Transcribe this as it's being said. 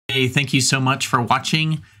Hey, thank you so much for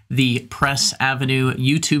watching the Press Avenue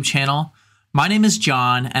YouTube channel. My name is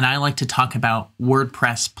John, and I like to talk about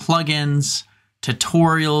WordPress plugins,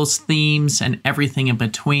 tutorials, themes, and everything in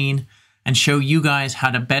between, and show you guys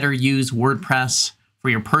how to better use WordPress for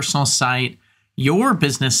your personal site, your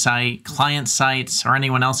business site, client sites, or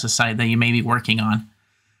anyone else's site that you may be working on.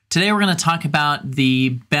 Today, we're going to talk about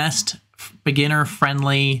the best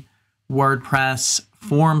beginner-friendly WordPress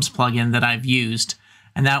Forms plugin that I've used,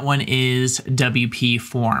 and that one is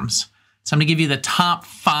WPForms. So I'm going to give you the top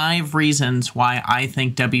 5 reasons why I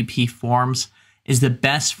think WPForms is the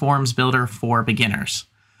best forms builder for beginners.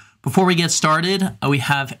 Before we get started, we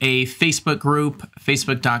have a Facebook group,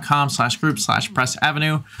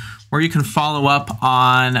 facebook.com/group/PressAvenue, where you can follow up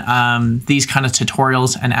on these kind of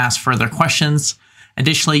tutorials and ask further questions.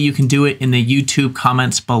 Additionally, you can do it in the YouTube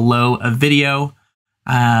comments below a video.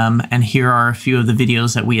 And here are a few of the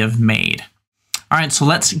videos that we have made. All right, so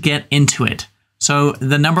let's get into it. So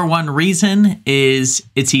the number one reason is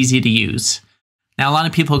it's easy to use. Now, a lot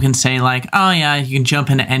of people can say like, oh yeah, you can jump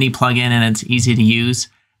into any plugin and it's easy to use.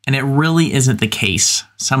 And it really isn't the case.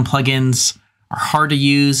 Some plugins are hard to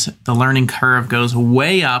use. The learning curve goes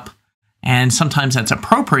way up, and sometimes that's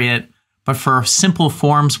appropriate. But for a simple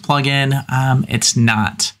forms plugin, it's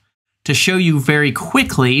not. To show you very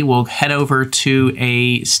quickly, we'll head over to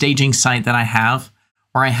a staging site that I have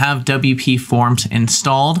where I have WPForms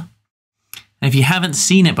installed. And if you haven't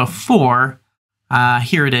seen it before,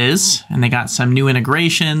 here it is. And they got some new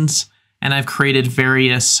integrations. And I've created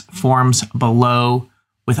various forms below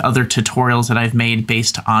with other tutorials that I've made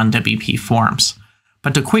based on WPForms.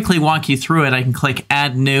 But to quickly walk you through it, I can click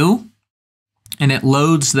Add New, and it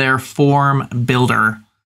loads their form builder.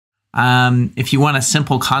 If you want a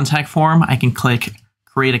simple contact form, I can click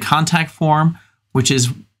Create a Contact Form, which is,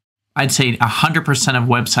 I'd say 100% of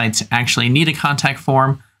websites actually need a contact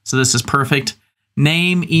form. So this is perfect.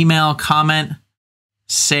 Name, email, comment,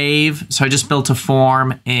 save. So I just built a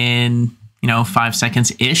form in, 5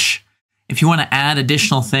 seconds-ish. If you want to add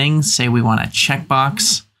additional things, say we want a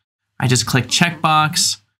checkbox, I just click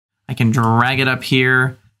checkbox. I can drag it up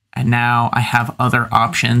here, and now I have other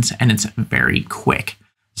options, and it's very quick.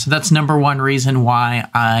 So that's number one reason why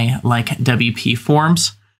I like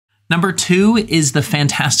WPForms. Number 2 is the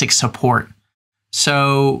fantastic support.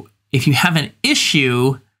 So if you have an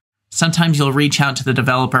issue, sometimes you'll reach out to the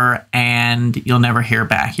developer and you'll never hear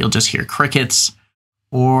back. You'll just hear crickets,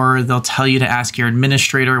 or they'll tell you to ask your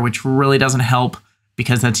administrator, which really doesn't help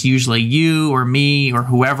because that's usually you or me or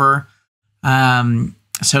whoever.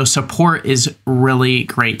 So support is really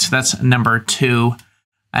great. So that's number 2.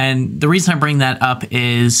 And the reason I bring that up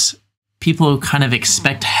is people kind of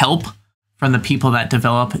expect help from the people that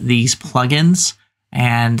develop these plugins,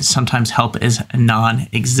 and sometimes help is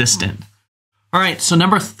non-existent. All right, so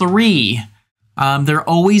number 3, they're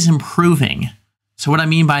always improving. So what I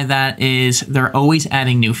mean by that is they're always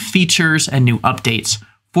adding new features and new updates.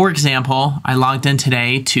 For example, I logged in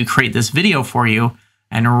today to create this video for you,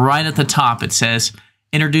 and right at the top it says,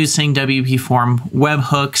 introducing WPForm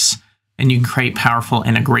webhooks, and you can create powerful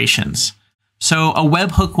integrations. So a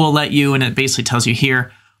webhook will let you, and it basically tells you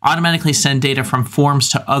here, automatically send data from forms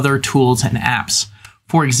to other tools and apps.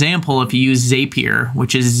 For example, if you use Zapier,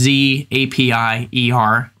 which is zapier.com,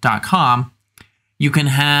 you can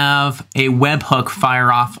have a webhook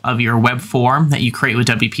fire off of your web form that you create with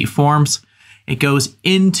WPForms. It goes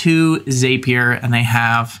into Zapier, and they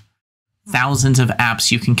have thousands of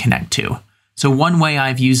apps you can connect to. So one way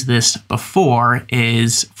I've used this before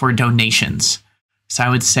is for donations. So I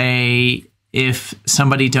would say if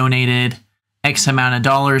somebody donated X amount of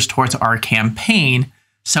dollars towards our campaign,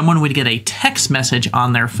 someone would get a text message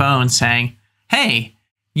on their phone saying, hey,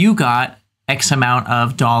 you got X amount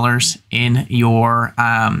of dollars in your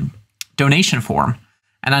donation form.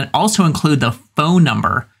 And I'd also include the phone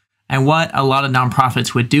number. And what a lot of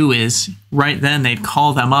nonprofits would do is right then they'd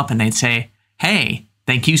call them up and they'd say, hey,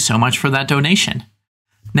 thank you so much for that donation.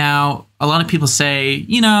 Now, a lot of people say,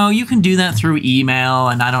 you can do that through email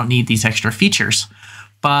and I don't need these extra features.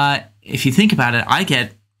 But if you think about it, I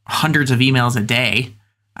get hundreds of emails a day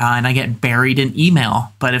and I get buried in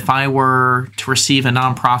email. But if I were to receive a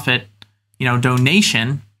nonprofit,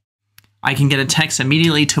 donation, I can get a text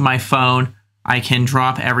immediately to my phone. I can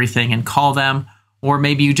drop everything and call them. Or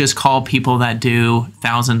maybe you just call people that do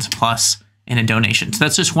thousands plus in a donation. So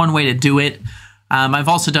that's just one way to do it. I've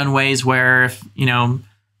also done ways where if,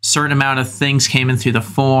 certain amount of things came in through the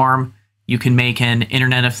form, you can make an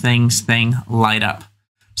Internet of Things thing light up.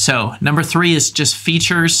 So number 3 is just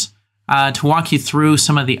features. To walk you through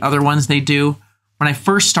some of the other ones they do. When I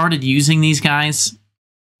first started using these guys,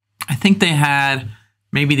 I think they had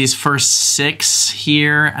maybe these first 6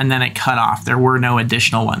 here, and then it cut off. There were no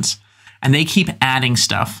additional ones. And they keep adding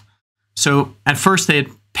stuff. So at first they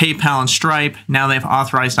had PayPal and Stripe. Now they have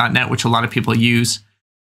Authorize.net, which a lot of people use.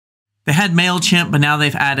 They had MailChimp, but now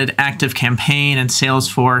they've added ActiveCampaign and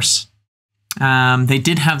Salesforce. They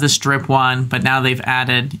did have this Drip one, but now they've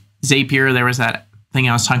added Zapier. There was that thing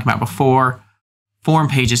I was talking about before. Form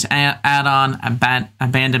pages, add-on,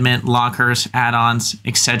 abandonment, lockers, add-ons,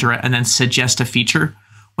 etc., and then suggest a feature.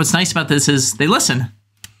 What's nice about this is they listen.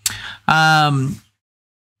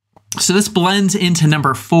 So this blends into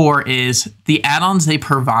number 4 is the add-ons they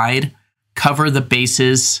provide cover the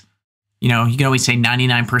bases. You know, you can always say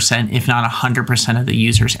 99%, if not 100% of the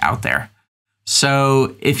users out there.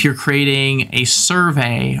 So if you're creating a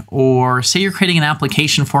survey or say you're creating an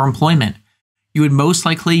application for employment, you would most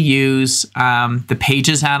likely use the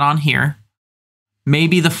Pages add-on here,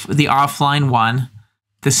 maybe the offline one,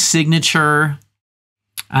 the signature,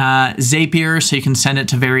 Zapier, so you can send it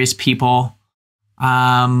to various people,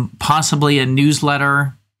 possibly a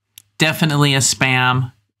newsletter, definitely a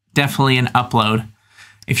spam, definitely an upload.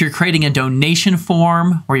 If you're creating a donation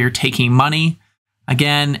form where you're taking money,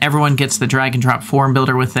 again, everyone gets the drag and drop form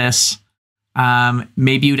builder with this.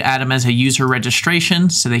 Maybe you'd add them as a user registration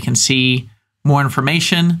so they can see more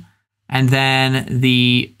information, and then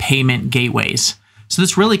the payment gateways. So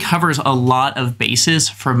this really covers a lot of bases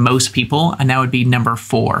for most people, and that would be number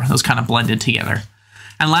 4. Those kind of blended together.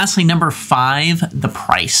 And lastly, number 5, the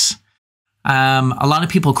price. A lot of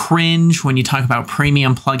people cringe when you talk about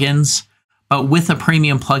premium plugins, but with a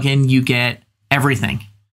premium plugin, you get everything,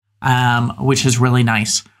 which is really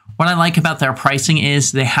nice. What I like about their pricing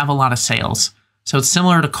is they have a lot of sales. So it's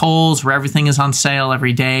similar to Kohl's, where everything is on sale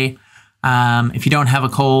every day. If you don't have a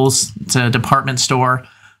Kohl's, it's a department store.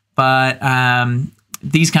 But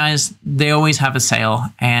these guys, they always have a sale.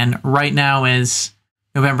 And right now is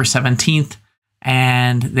November 17th,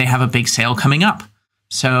 and they have a big sale coming up.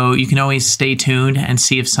 So you can always stay tuned and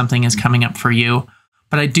see if something is coming up for you.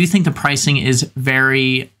 But I do think the pricing is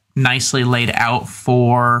very nicely laid out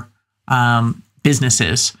for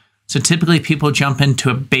businesses. So typically people jump into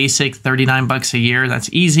a basic $39 a year.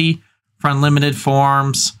 That's easy for unlimited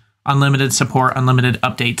forms, unlimited support, unlimited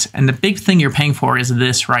updates. And the big thing you're paying for is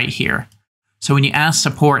this right here. So when you ask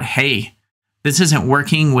support, hey, this isn't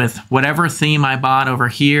working with whatever theme I bought over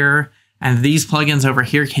here and these plugins over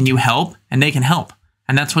here, can you help? And they can help.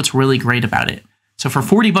 And that's what's really great about it. So for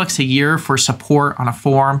 $40 a year for support on a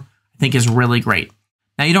form, I think is really great.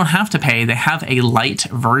 Now you don't have to pay. They have a light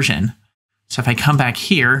version. So if I come back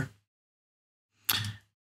here,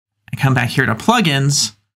 to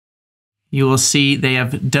plugins, you will see they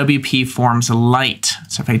have WPForms Lite.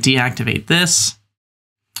 So if I deactivate this,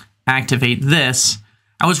 activate this,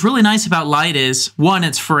 and what's really nice about Lite is, 1,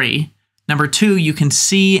 it's free. Number 2, you can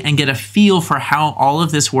see and get a feel for how all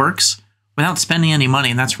of this works without spending any money,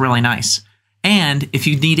 and that's really nice. And if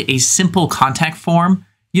you need a simple contact form,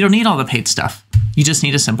 you don't need all the paid stuff. You just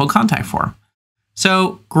need a simple contact form.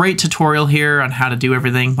 So great tutorial here on how to do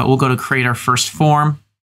everything, but we'll go to create our first form.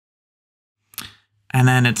 And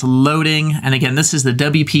then it's loading. And again, this is the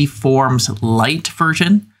WPForms Lite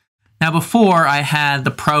version. Now before I had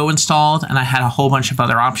the Pro installed and I had a whole bunch of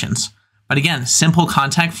other options. But again, simple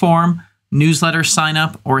contact form, newsletter sign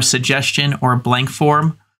up, or a suggestion, or a blank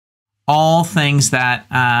form, all things that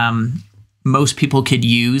most people could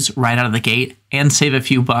use right out of the gate and save a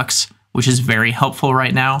few bucks, which is very helpful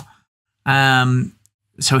right now.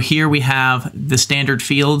 So here we have the standard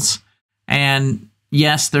fields, and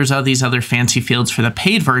yes, there's all these other fancy fields for the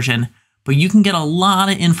paid version, but you can get a lot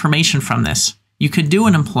of information from this. You could do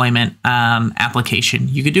an employment application.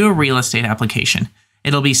 You could do a real estate application.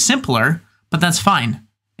 It'll be simpler, but that's fine.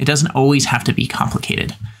 It doesn't always have to be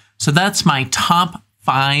complicated. So that's my top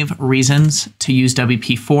 5 reasons to use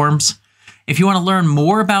WPForms. If you want to learn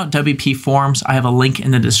more about WPForms, I have a link in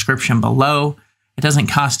the description below. It doesn't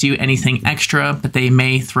cost you anything extra, but they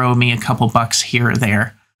may throw me a couple bucks here or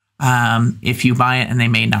there if you buy it, and they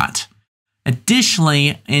may not.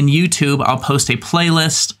 Additionally, in YouTube, I'll post a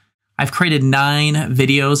playlist. I've created 9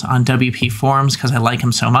 videos on WPForms because I like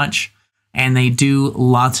them so much, and they do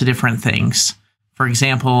lots of different things. For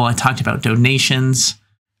example, I talked about donations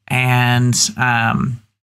and how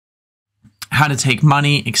to take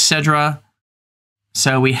money, etc.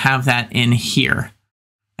 So we have that in here.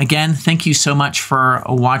 Again, thank you so much for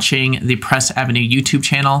watching the Press Avenue YouTube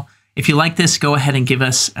channel. If you like this, go ahead and give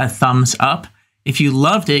us a thumbs up. If you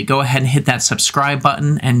loved it, go ahead and hit that subscribe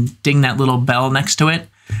button and ding that little bell next to it.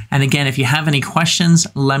 And again, if you have any questions,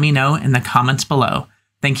 let me know in the comments below.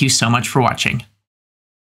 Thank you so much for watching.